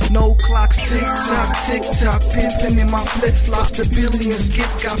 Don't need no clocks. Tick tock, tick tock. Pimpin' in my flip flops. The billions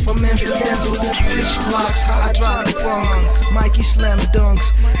get got from influential fish blocks. Hydraulic funk, Mikey slam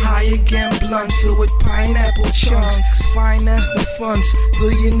dunks. High again, blunt filled with pineapple chunks. Finance the funds,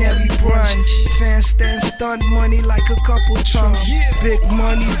 billionaire brunch. Fans stand stunt money like a couple chumps. Big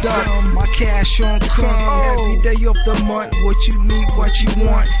money done, my cash on Crunk. Every day of the month, what you need, what you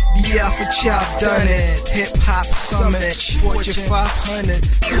want. The Alphachild done it. Hip Hop Summit, Fortune 500,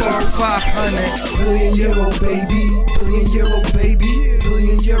 Core 500. Billion euro baby, billion euro baby,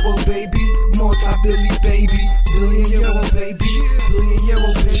 billion euro baby, multi-billy baby, billion euro baby, billion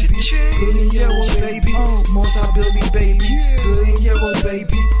euro baby, billion euro baby, multi-billy baby, billion euro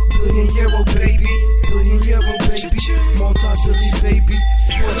baby, billion euro baby, billion euro baby, multi-billy baby,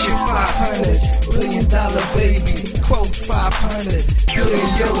 Fortune 500, $1 billion baby, quote 500, billion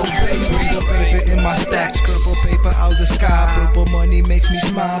euro baby. Purple paper in my stacks, purple paper out the sky, purple money makes me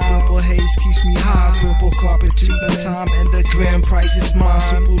smile, purple haze keeps me high, purple carpet to the time and the grand price is mine.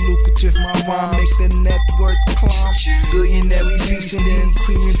 Super lucrative, my rhyme makes the net worth climb. Billionaire feasting and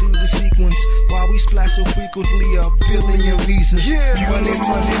creaming through the sequence. Why we splash so frequently, a billion reasons. Money,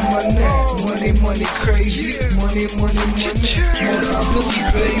 money, money, money, money, crazy. Money, money, money,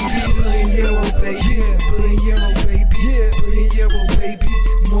 multi-billion baby, billion euro baby, billion euro baby, billion euro baby,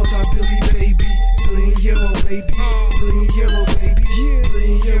 multi-billion baby, billion euro baby, billion euro baby,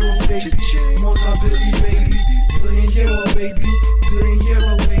 billion euro baby, multi-billion baby, billion euro baby, billion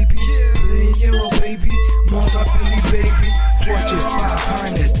euro baby, billion euro baby, multi-billion baby, Fortune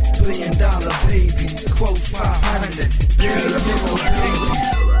 500, $1 billion baby, quote 500, billion euro baby.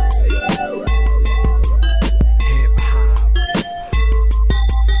 Hip hop,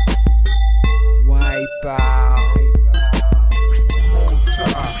 wipe out.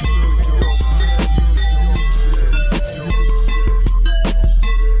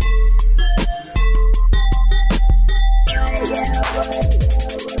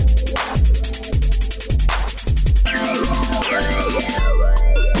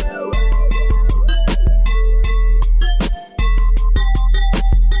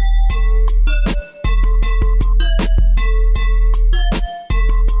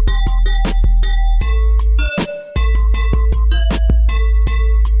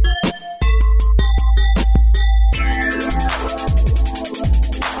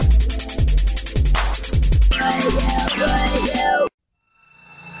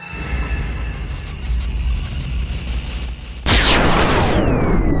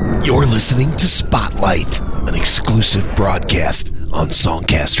 You're listening to Spotlight, an exclusive broadcast on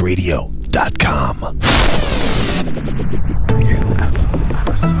songcastradio.com.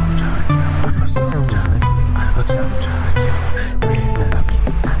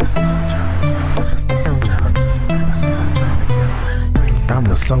 I'm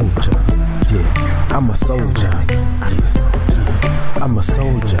a soldier, yeah. I'm a soldier, yes, yeah. I'm a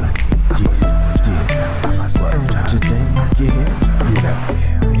soldier, yes, yeah. What you think, yeah.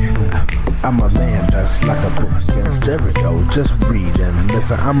 I'm a man that's like a book in stereo. Just read and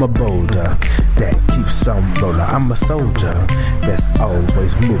listen. I'm a boulder that keeps on rolling. I'm a soldier that's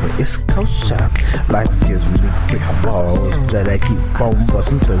always moving. It's culture. Life gives me brick walls that I keep on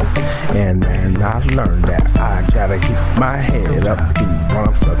busting through. And I learned that I gotta keep my head up through what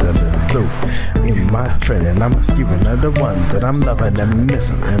I'm struggling through. In my training, I'm even the one that I'm loving and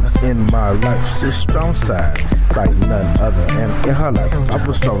missing. And in my life, she's strong side like none other. And in her life, I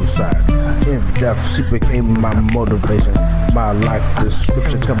was strong side. In death, she became my motivation. My life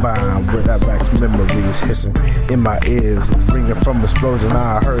description combined with Iraq's memories hissing in my ears, ringing from explosion.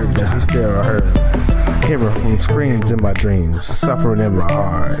 I heard that she still heard, hearing from screams in my dreams, suffering in my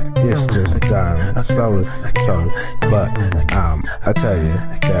heart. It's just dying slowly, but I tell you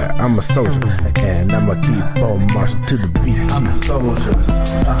that I'm a soldier and I'ma keep on marching to the beat. I'm a soldier,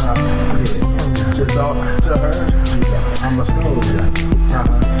 yeah. To her, I'm a soldier, yeah.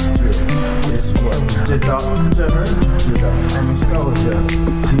 It's what you talk to her, I'm a soldier,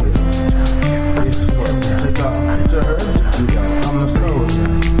 yeah. It's what you talk to her, I'm a soldier,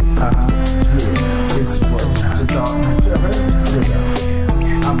 yeah. It's what you talk to her,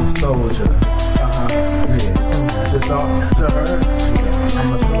 I'm a soldier, yeah. You talk to her,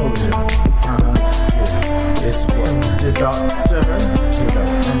 I'm a soldier, yeah. It's what you talk to her,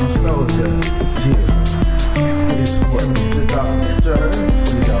 I'm a soldier, yeah. It's what you talk to her,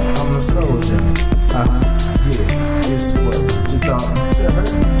 I'm a soldier, yeah. It's what you talk to her,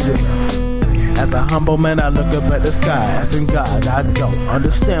 yeah. As a humble man, I look up at the sky, asking God, I don't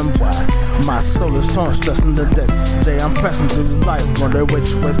understand why my soul is torn, stressing the day I'm pressing through life, wonder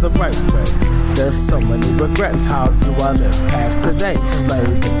which way's the right way. There's so many regrets, how do I live past today?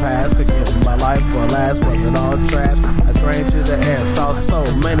 Slave the past, forgetting my life for last, was it all trash? I drained to the air, saw so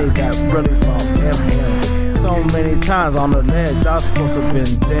many that really fall in. So many times on the ledge, I was supposed to have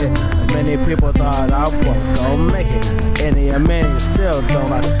been dead. Many people thought I wasn't gonna make it. And many still don't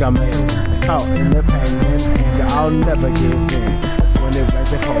like I made it. Caught in the pain and anger, I'll never give in. When it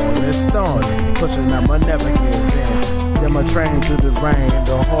rains, it pours, it storms. Pushing, I'ma never give in. Then I train through the rain,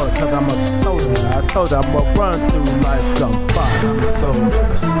 the hard, cause I'm a soldier. I told you I'ma run through life scum fire. I'm a soldier,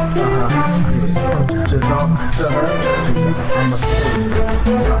 I'm a soldier, dog, to her. I'm a soldier,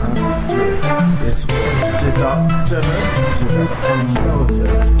 yeah, it's what, the dog, to her. I'm a soldier,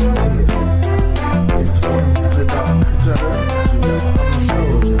 yeah, it's what, the dog, to her. I'm a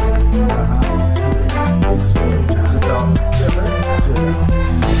soldier, it's what, the dog, to her.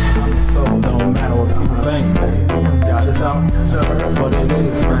 I'm a soldier, don't matter what people think, baby. Got it out to her, but it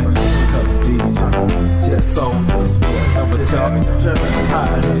is, man. Cause DJ, just soldiers, I'ma tell me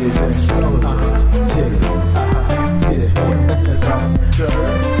how it is, just soldiers, shit,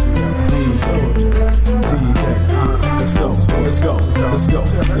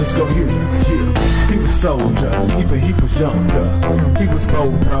 let's go, here. He was soldiers, even he was younger. He was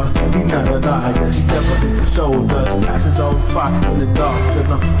bolder, he not a liar. He never showed us flashes on fire in the dark. You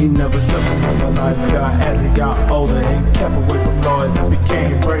know, he never suffered from a life guy as he got older and kept away from noise and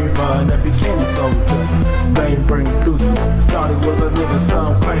became braver and then became a soldier. Blame bring losers, thought he was a loser.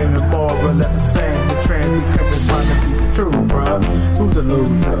 Some claiming more or less the same. The trend became trying to be true, bruh. Who's a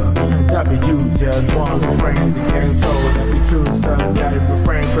loser? That be you, just one refrain became so that be true. Son, that he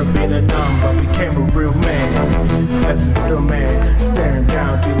refrained from being a number, became a real man. As a real man, staring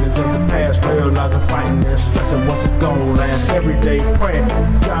down demons of the past, realizing fighting and stressing what's it gonna last. Every day praying,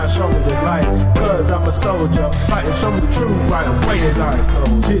 God show me the light, cause I'm a soldier, fighting, show me the truth right away in life. So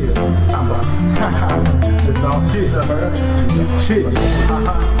cheers, I'm a the dog, cheers, cheers,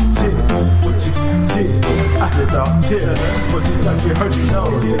 cheers, what you, cheers, the dog, cheers, what you like, you heard, you know,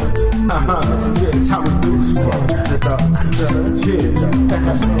 cheers, how we do this, the dog, cheers,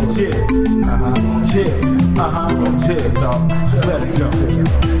 cheers, cheers, cheers, dog, let it go.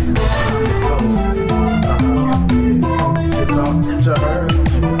 I'm a soldier, the dog, to her,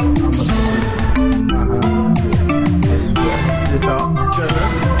 I'm a soldier, it's what, the dog, to her,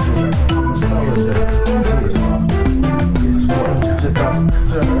 I'm a soldier, it's what, the dog, to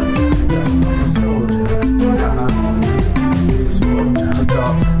her, I'm a soldier,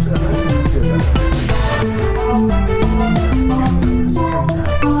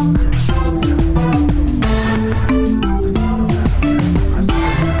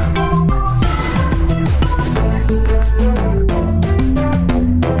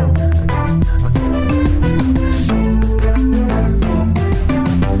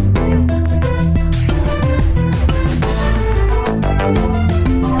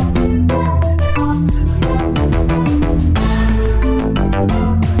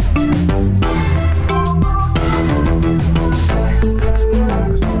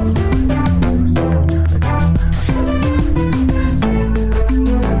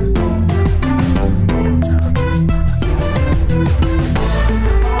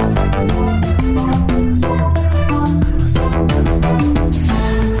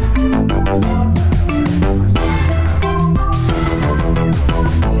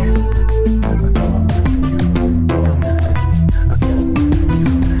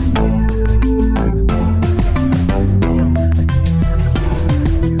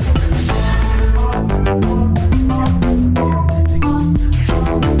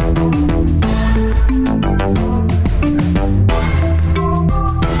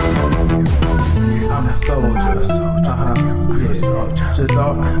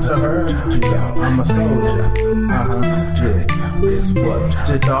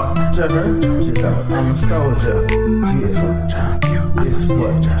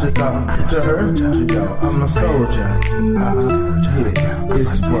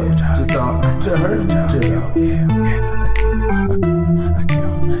 it's what, the dog, to her.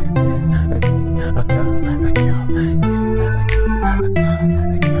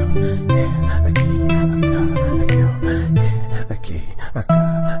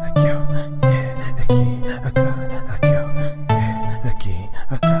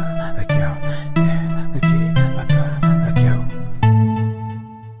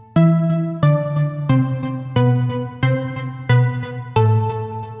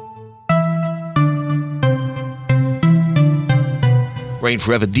 Reign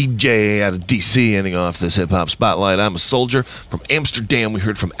Forever DJ out of DC, ending off this hip-hop spotlight. I'm a Soldier. From Amsterdam, we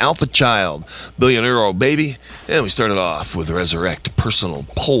heard from Alphachild, Billion Euro Baby. And we started off with Reserect, Personal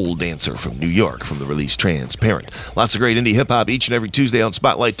Pole Dancer from New York, from the release Transparent. Lots of great indie hip-hop each and every Tuesday on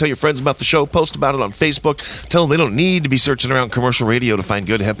Spotlight. Tell your friends about the show. Post about it on Facebook. Tell them they don't need to be searching around commercial radio to find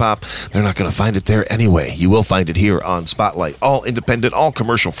good hip-hop. They're not going to find it there anyway. You will find it here on Spotlight. All independent, all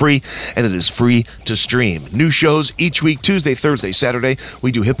commercial-free, and it is free to stream. New shows each week, Tuesday, Thursday, Saturday.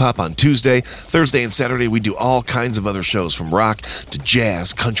 We do hip-hop on Tuesday. Thursday and Saturday, we do all kinds of other shows, from rock to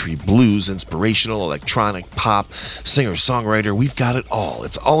jazz, country, blues, inspirational, electronic, pop, singer-songwriter. We've got it all.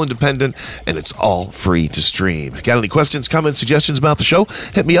 It's all independent, and it's all free to stream. Got any questions, comments, suggestions about the show?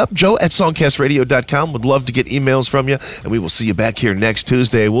 Hit me up, Joe at songcastradio.com. Would love to get emails from you, and we will see you back here next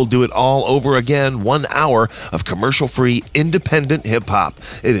Tuesday. We'll do it all over again. 1 hour of commercial-free, independent hip-hop.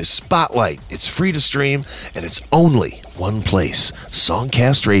 It is Spotlight. It's free to stream, and it's only one place,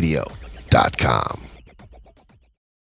 songcastradio.com.